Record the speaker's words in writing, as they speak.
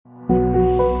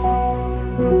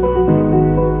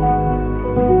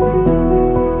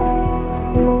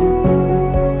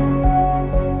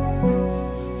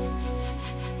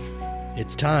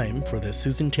time for the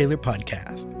Susan Taylor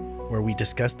Podcast, where we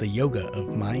discuss the yoga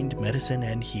of mind, medicine,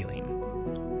 and healing.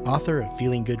 Author of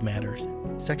Feeling Good Matters,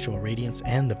 Sexual Radiance,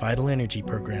 and the Vital Energy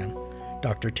Program,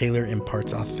 Dr. Taylor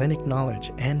imparts authentic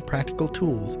knowledge and practical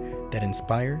tools that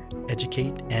inspire,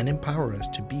 educate, and empower us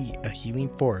to be a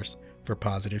healing force for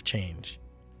positive change.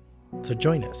 So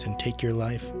join us and take your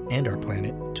life and our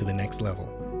planet to the next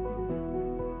level.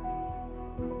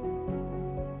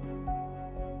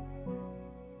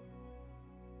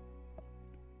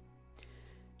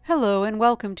 Hello and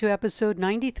welcome to episode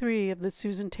 93 of the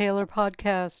Susan Taylor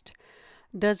Podcast.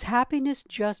 Does happiness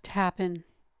just happen?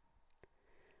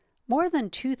 More than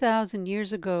 2,000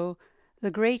 years ago, the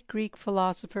great Greek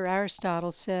philosopher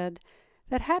Aristotle said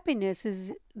that happiness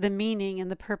is the meaning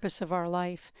and the purpose of our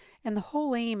life, and the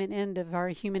whole aim and end of our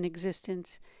human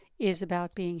existence is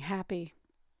about being happy.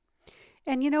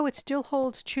 And it still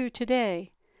holds true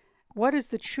today. What is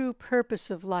the true purpose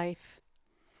of life?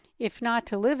 If not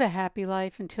to live a happy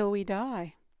life until we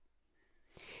die.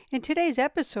 In today's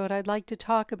episode, I'd like to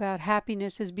talk about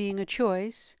happiness as being a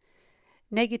choice.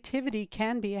 Negativity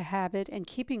can be a habit and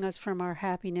keeping us from our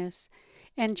happiness,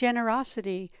 and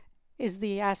generosity is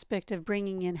the aspect of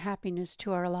bringing in happiness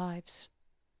to our lives.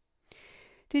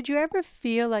 Did you ever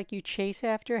feel like you chase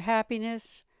after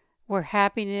happiness, where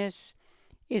happiness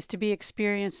is to be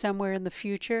experienced somewhere in the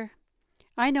future?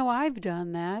 I know I've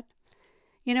done that.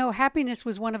 Happiness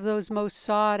was one of those most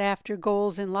sought-after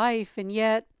goals in life, and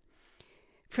yet,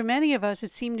 for many of us,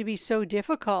 it seemed to be so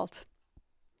difficult.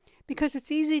 Because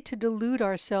it's easy to delude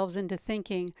ourselves into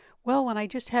thinking, well, when I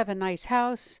just have a nice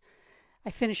house,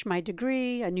 I finish my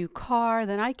degree, a new car,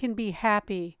 then I can be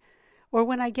happy. Or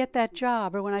when I get that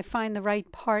job, or when I find the right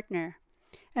partner.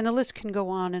 And the list can go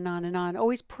on and on and on,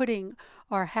 always putting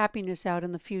our happiness out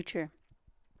in the future.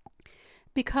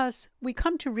 Because we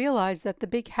come to realize that the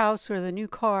big house or the new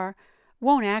car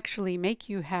won't actually make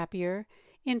you happier.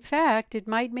 In fact, it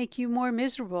might make you more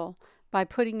miserable by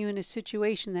putting you in a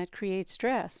situation that creates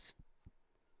stress.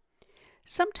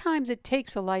 Sometimes it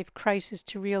takes a life crisis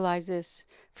to realize this.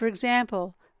 For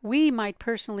example, we might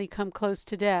personally come close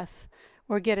to death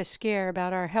or get a scare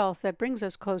about our health that brings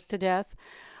us close to death,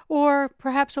 or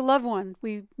perhaps a loved one.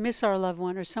 We miss our loved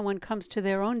one or someone comes to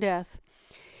their own death.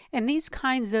 And these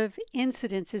kinds of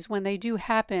incidences, when they do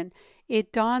happen,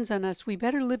 it dawns on us we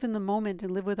better live in the moment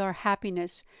and live with our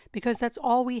happiness, because that's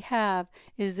all we have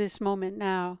is this moment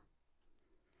now.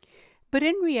 But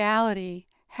in reality,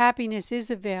 happiness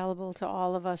is available to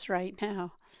all of us right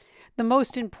now. The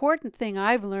most important thing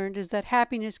I've learned is that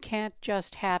happiness can't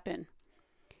just happen.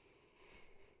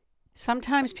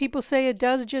 Sometimes people say it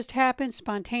does just happen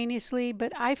spontaneously,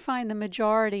 but I find the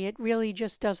majority it really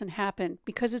just doesn't happen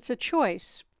because it's a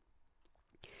choice.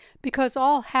 Because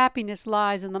all happiness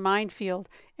lies in the mind field,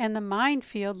 and the mind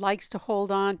field likes to hold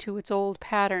on to its old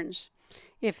patterns.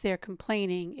 If they're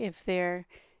complaining again,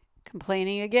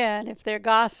 if they're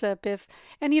gossip, if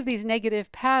any of these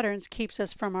negative patterns keeps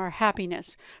us from our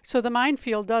happiness. So the mind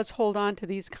field does hold on to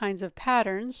these kinds of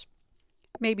patterns.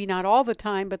 Maybe not all the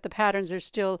time, but the patterns are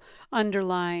still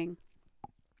underlying.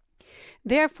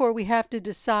 Therefore, we have to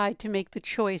decide to make the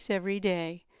choice every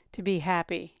day to be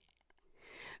happy.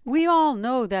 We all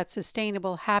know that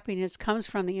sustainable happiness comes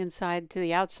from the inside to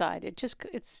the outside.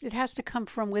 It has to come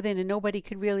from within, and nobody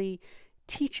could really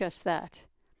teach us that.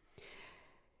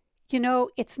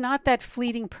 It's not that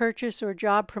fleeting purchase or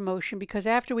job promotion, because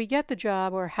after we get the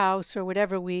job or house or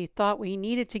whatever we thought we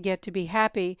needed to get to be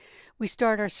happy, we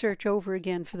start our search over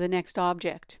again for the next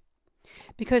object.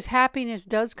 Because happiness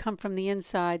does come from the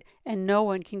inside, and no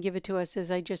one can give it to us, as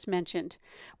I just mentioned.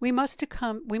 We have to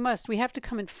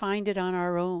come and find it on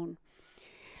our own.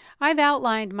 I've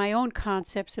outlined my own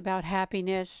concepts about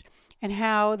happiness and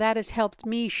how that has helped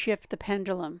me shift the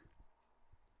pendulum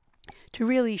to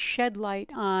really shed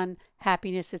light on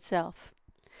happiness itself.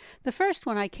 The first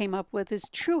one I came up with is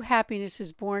true happiness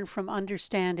is born from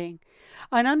understanding.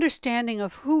 An understanding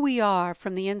of who we are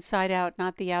from the inside out,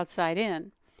 not the outside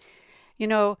in.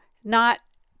 Not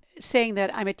saying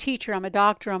that I'm a teacher, I'm a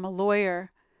doctor, I'm a lawyer,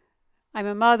 I'm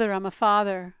a mother, I'm a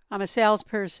father, I'm a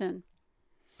salesperson.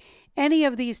 Any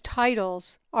of these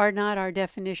titles are not our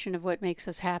definition of what makes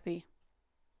us happy.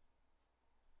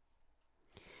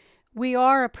 We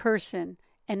are a person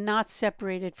and not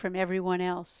separated from everyone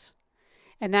else.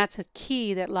 And that's a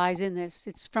key that lies in this.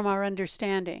 It's from our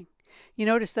understanding. You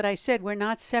notice that I said we're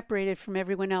not separated from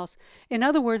everyone else. In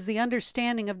other words, the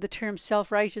understanding of the term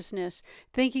self-righteousness,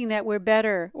 thinking that we're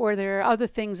better, or there are other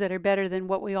things that are better than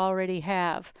what we already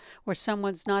have, or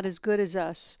someone's not as good as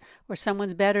us, or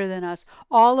someone's better than us.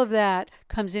 All of that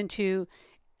comes into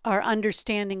our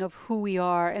understanding of who we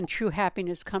are, and true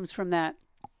happiness comes from that.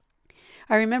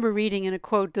 I remember reading in a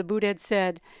quote, the Buddha had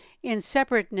said, "In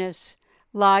separateness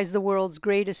lies the world's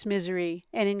greatest misery,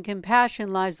 and in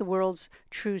compassion lies the world's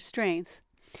true strength."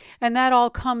 And that all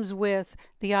comes with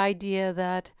the idea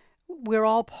that we're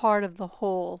all part of the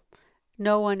whole.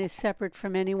 No one is separate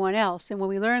from anyone else. And when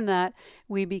we learn that,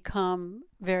 we become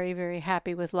very, very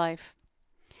happy with life.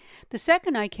 The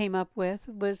second I came up with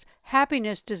was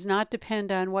happiness does not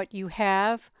depend on what you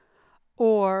have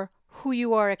or who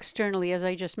you are externally, as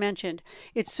I just mentioned.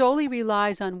 It solely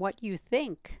relies on what you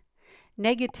think.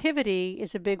 Negativity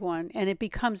is a big one, and it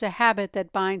becomes a habit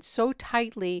that binds so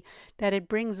tightly that it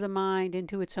brings the mind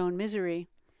into its own misery.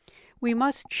 We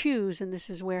must choose, and this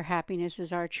is where happiness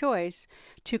is our choice,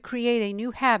 to create a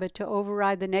new habit to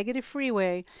override the negative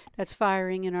freeway that's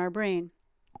firing in our brain.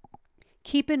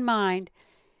 Keep in mind,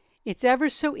 it's ever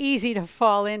so easy to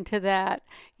fall into that.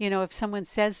 If someone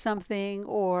says something,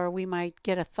 or we might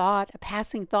get a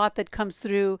passing thought that comes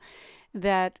through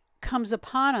that comes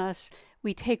upon us,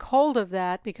 we take hold of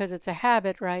that because it's a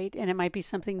habit, right? And it might be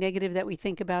something negative that we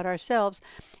think about ourselves,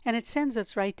 and it sends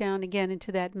us right down again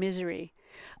into that misery.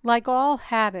 Like all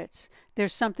habits,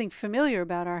 there's something familiar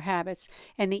about our habits,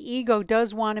 and the ego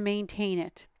does want to maintain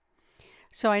it.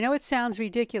 So I know it sounds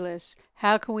ridiculous.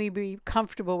 How can we be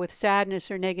comfortable with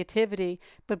sadness or negativity?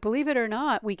 But believe it or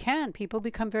not, we can. People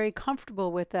become very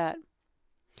comfortable with that.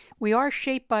 We are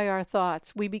shaped by our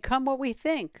thoughts. We become what we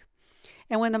think.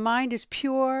 And when the mind is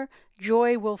pure,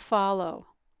 joy will follow.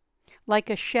 Like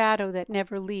a shadow that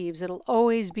never leaves, it'll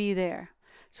always be there.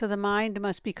 So the mind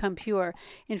must become pure.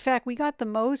 In fact, we got the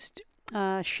most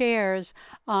shares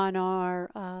on our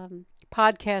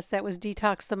podcast that was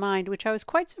Detox the Mind, which I was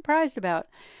quite surprised about.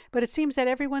 But it seems that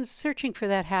everyone's searching for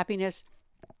that happiness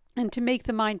and to make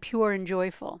the mind pure and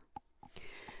joyful.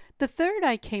 The third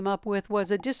I came up with was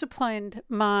a disciplined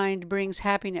mind brings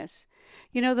happiness.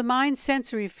 The mind's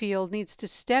sensory field needs to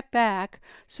step back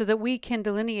so that we can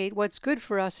delineate what's good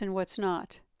for us and what's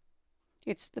not.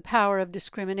 It's the power of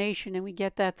discrimination, and we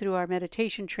get that through our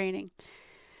meditation training.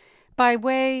 By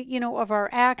way, of our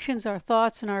actions, our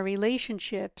thoughts, and our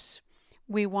relationships,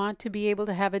 we want to be able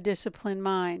to have a disciplined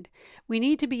mind. We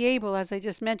need to be able, as I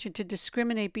just mentioned, to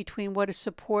discriminate between what is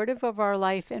supportive of our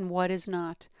life and what is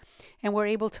not. And we're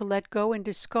able to let go and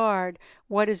discard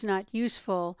what is not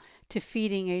useful to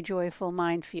feeding a joyful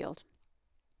mind field.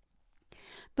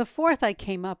 The fourth I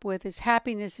came up with is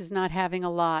happiness is not having a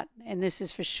lot, and this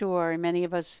is for sure, and many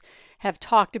of us have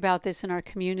talked about this in our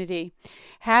community.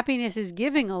 Happiness is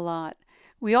giving a lot.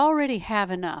 We already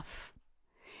have enough.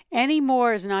 Any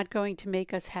more is not going to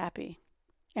make us happy,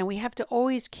 and we have to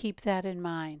always keep that in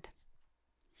mind.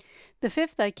 The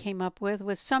fifth I came up with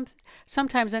was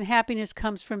sometimes unhappiness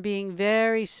comes from being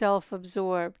very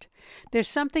self-absorbed. There's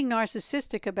something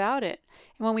narcissistic about it.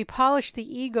 And when we polish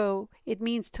the ego, it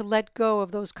means to let go of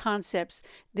those concepts.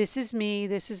 This is me,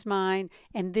 this is mine,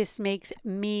 and this makes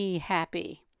me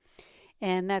happy.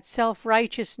 And that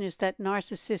self-righteousness, that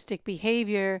narcissistic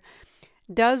behavior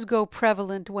does go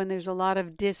prevalent when there's a lot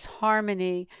of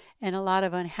disharmony and a lot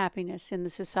of unhappiness in the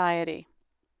society.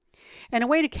 And a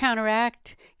way to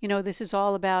counteract, this is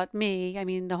all about me,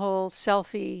 the whole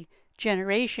selfie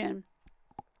generation,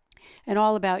 and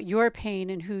all about your pain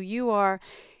and who you are,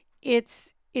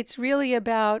 it's really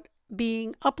about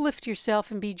uplift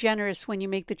yourself and be generous when you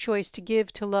make the choice to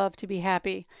give, to love, to be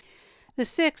happy. The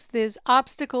sixth is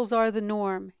obstacles are the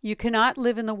norm. You cannot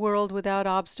live in the world without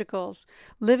obstacles.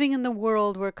 Living in the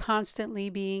world, we're constantly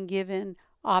being given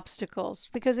obstacles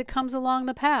because it comes along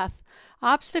the path.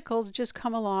 Obstacles just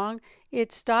come along.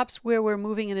 It stops where we're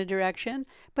moving in a direction,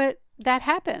 but that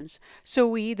happens. So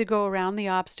we either go around the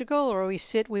obstacle, or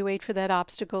we wait for that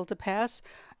obstacle to pass,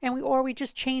 or we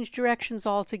just change directions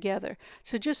altogether.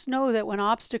 So just know that when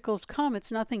obstacles come,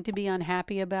 it's nothing to be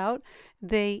unhappy about.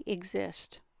 They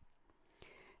exist.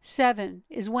 7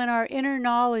 is when our inner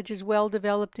knowledge is well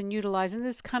developed and utilized, and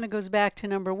this kind of goes back to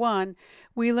number 1,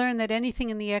 we learn that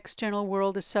anything in the external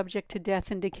world is subject to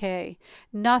death and decay.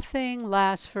 Nothing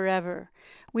lasts forever.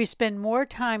 We spend more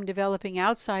time developing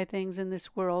outside things in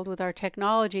this world with our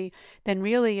technology than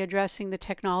really addressing the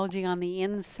technology on the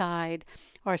inside,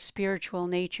 our spiritual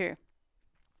nature.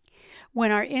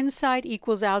 When our inside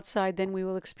equals outside, then we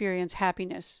will experience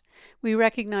happiness. We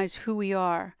recognize who we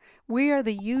are. We are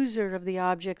the user of the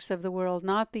objects of the world,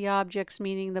 not the objects,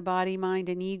 meaning the body, mind,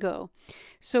 and ego.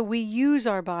 So we use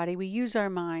our body, we use our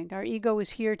mind. Our ego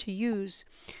is here to use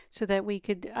so that we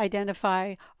could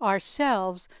identify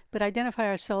ourselves, but identify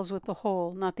ourselves with the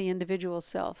whole, not the individual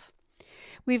self.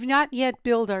 We've not yet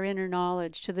built our inner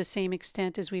knowledge to the same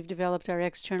extent as we've developed our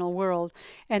external world,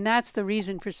 and that's the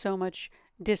reason for so much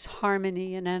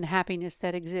disharmony and unhappiness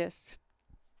that exists.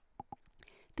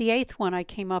 The 8th one I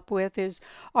came up with is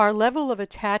our level of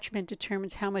attachment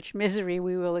determines how much misery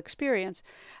we will experience.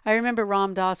 I remember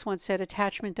Ram Dass once said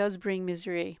attachment does bring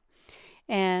misery.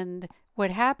 And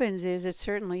what happens is it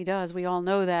certainly does. We all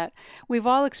know that. We've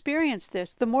all experienced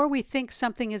this. The more we think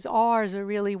something is ours or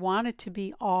really want it to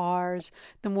be ours,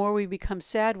 the more we become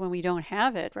sad when we don't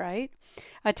have it, right?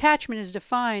 Attachment is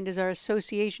defined as our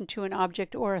association to an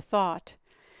object or a thought,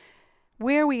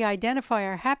 where we identify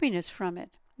our happiness from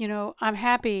it. I'm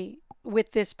happy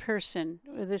with this person.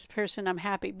 With this person, I'm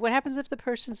happy. What happens if the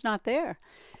person's not there?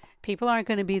 People aren't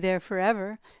going to be there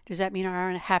forever. Does that mean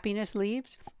our happiness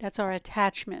leaves? That's our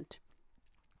attachment.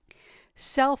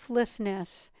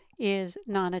 Selflessness is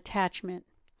non-attachment,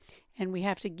 and we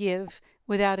have to give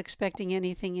without expecting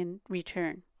anything in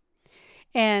return.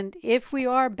 And if we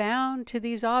are bound to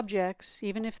these objects,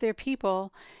 even if they're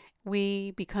people,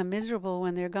 we become miserable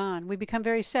when they're gone. We become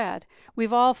very sad.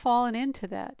 We've all fallen into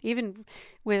that, even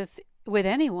with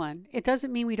anyone. It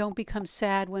doesn't mean we don't become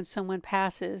sad when someone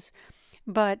passes,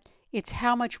 but it's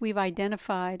how much we've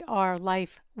identified our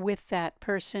life with that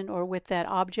person or with that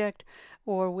object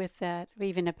or with that, or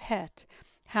even a pet.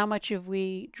 How much have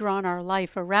we drawn our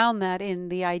life around that in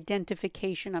the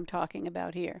identification I'm talking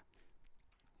about here?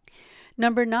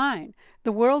 Number 9,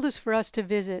 the world is for us to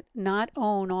visit, not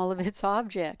own all of its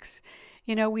objects.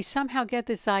 We somehow get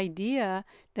this idea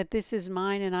that this is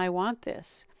mine and I want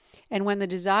this. And when the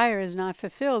desire is not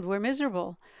fulfilled, we're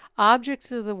miserable.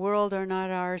 Objects of the world are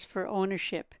not ours for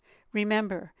ownership.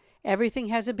 Remember, everything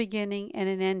has a beginning and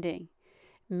an ending.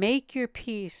 Make your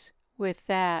peace with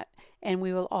that, and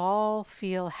we will all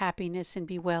feel happiness and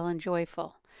be well and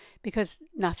joyful, because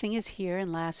nothing is here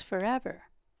and lasts forever.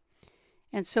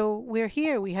 And so we're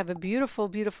here. We have a beautiful,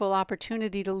 beautiful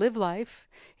opportunity to live life.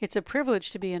 It's a privilege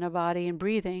to be in a body and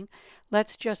breathing.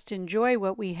 Let's just enjoy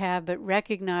what we have, but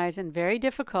recognize, and very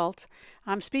difficult,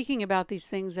 I'm speaking about these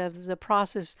things as a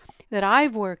process that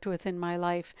I've worked with in my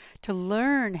life to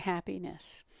learn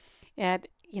happiness. And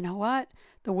you know what?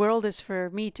 The world is for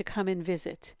me to come and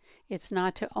visit. It's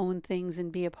not to own things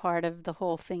and be a part of the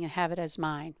whole thing and have it as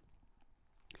mine.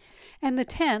 And the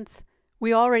 10th,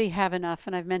 we already have enough,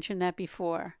 and I've mentioned that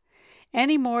before.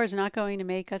 Any more is not going to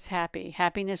make us happy.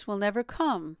 Happiness will never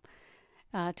come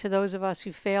to those of us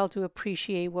who fail to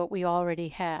appreciate what we already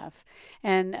have.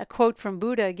 And a quote from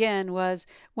Buddha again was,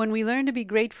 "When we learn to be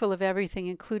grateful of everything,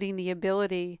 including the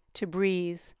ability to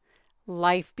breathe,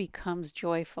 life becomes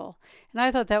joyful." And I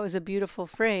thought that was a beautiful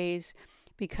phrase,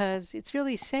 because it's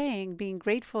really saying being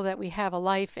grateful that we have a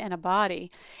life and a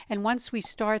body. And once we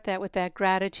start that with that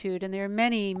gratitude, and there are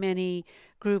many, many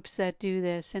groups that do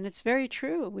this, and it's very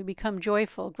true, we become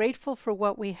joyful, grateful for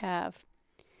what we have.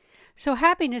 So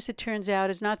happiness, it turns out,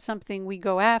 is not something we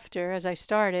go after, as I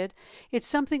started. It's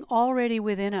something already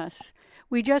within us.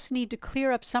 We just need to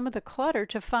clear up some of the clutter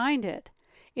to find it.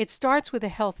 It starts with a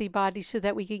healthy body so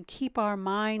that we can keep our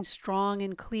mind strong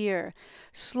and clear,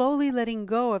 slowly letting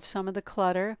go of some of the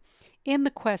clutter in the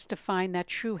quest to find that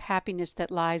true happiness that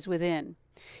lies within.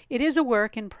 It is a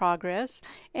work in progress,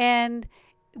 and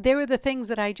there were the things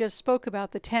that I just spoke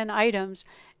about, the 10 items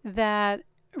that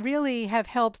really have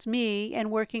helped me in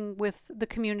working with the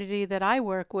community that I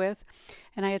work with.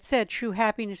 And I had said true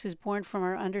happiness is born from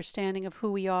our understanding of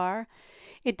who we are.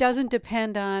 It doesn't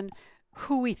depend on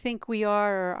who we think we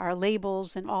are, or our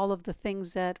labels and all of the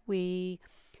things that we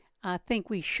think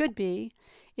we should be.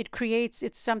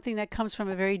 It's something that comes from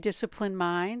a very disciplined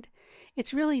mind.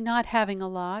 It's really not having a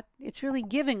lot. It's really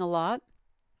giving a lot.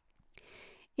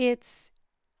 It's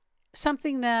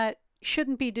something that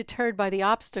shouldn't be deterred by the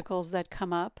obstacles that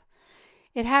come up.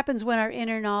 It happens when our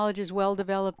inner knowledge is well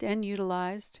developed and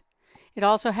utilized. It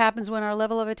also happens when our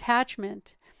level of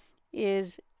attachment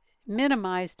is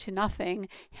minimized to nothing,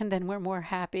 and then we're more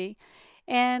happy.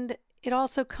 And it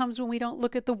also comes when we don't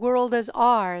look at the world as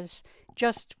ours,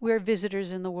 just we're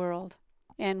visitors in the world.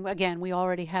 And again, we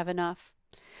already have enough.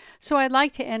 So I'd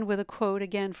like to end with a quote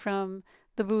again from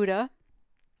the Buddha.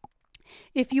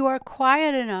 "If you are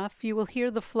quiet enough, you will hear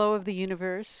the flow of the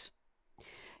universe.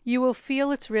 You will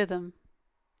feel its rhythm.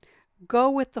 Go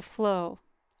with the flow.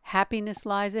 Happiness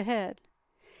lies ahead.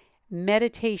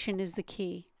 Meditation is the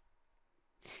key."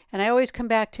 And I always come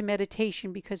back to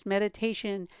meditation, because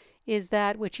meditation is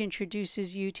that which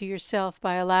introduces you to yourself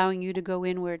by allowing you to go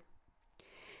inward.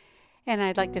 And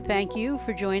I'd like to thank you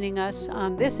for joining us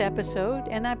on this episode,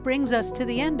 and that brings us to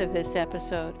the end of this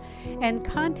episode. And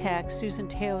contact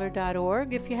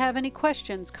susantaylor.org if you have any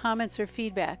questions, comments, or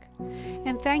feedback.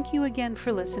 And thank you again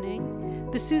for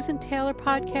listening. The Susan Taylor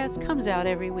Podcast comes out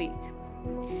every week.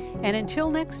 And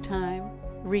until next time,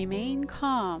 remain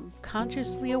calm,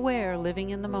 consciously aware, living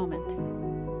in the moment.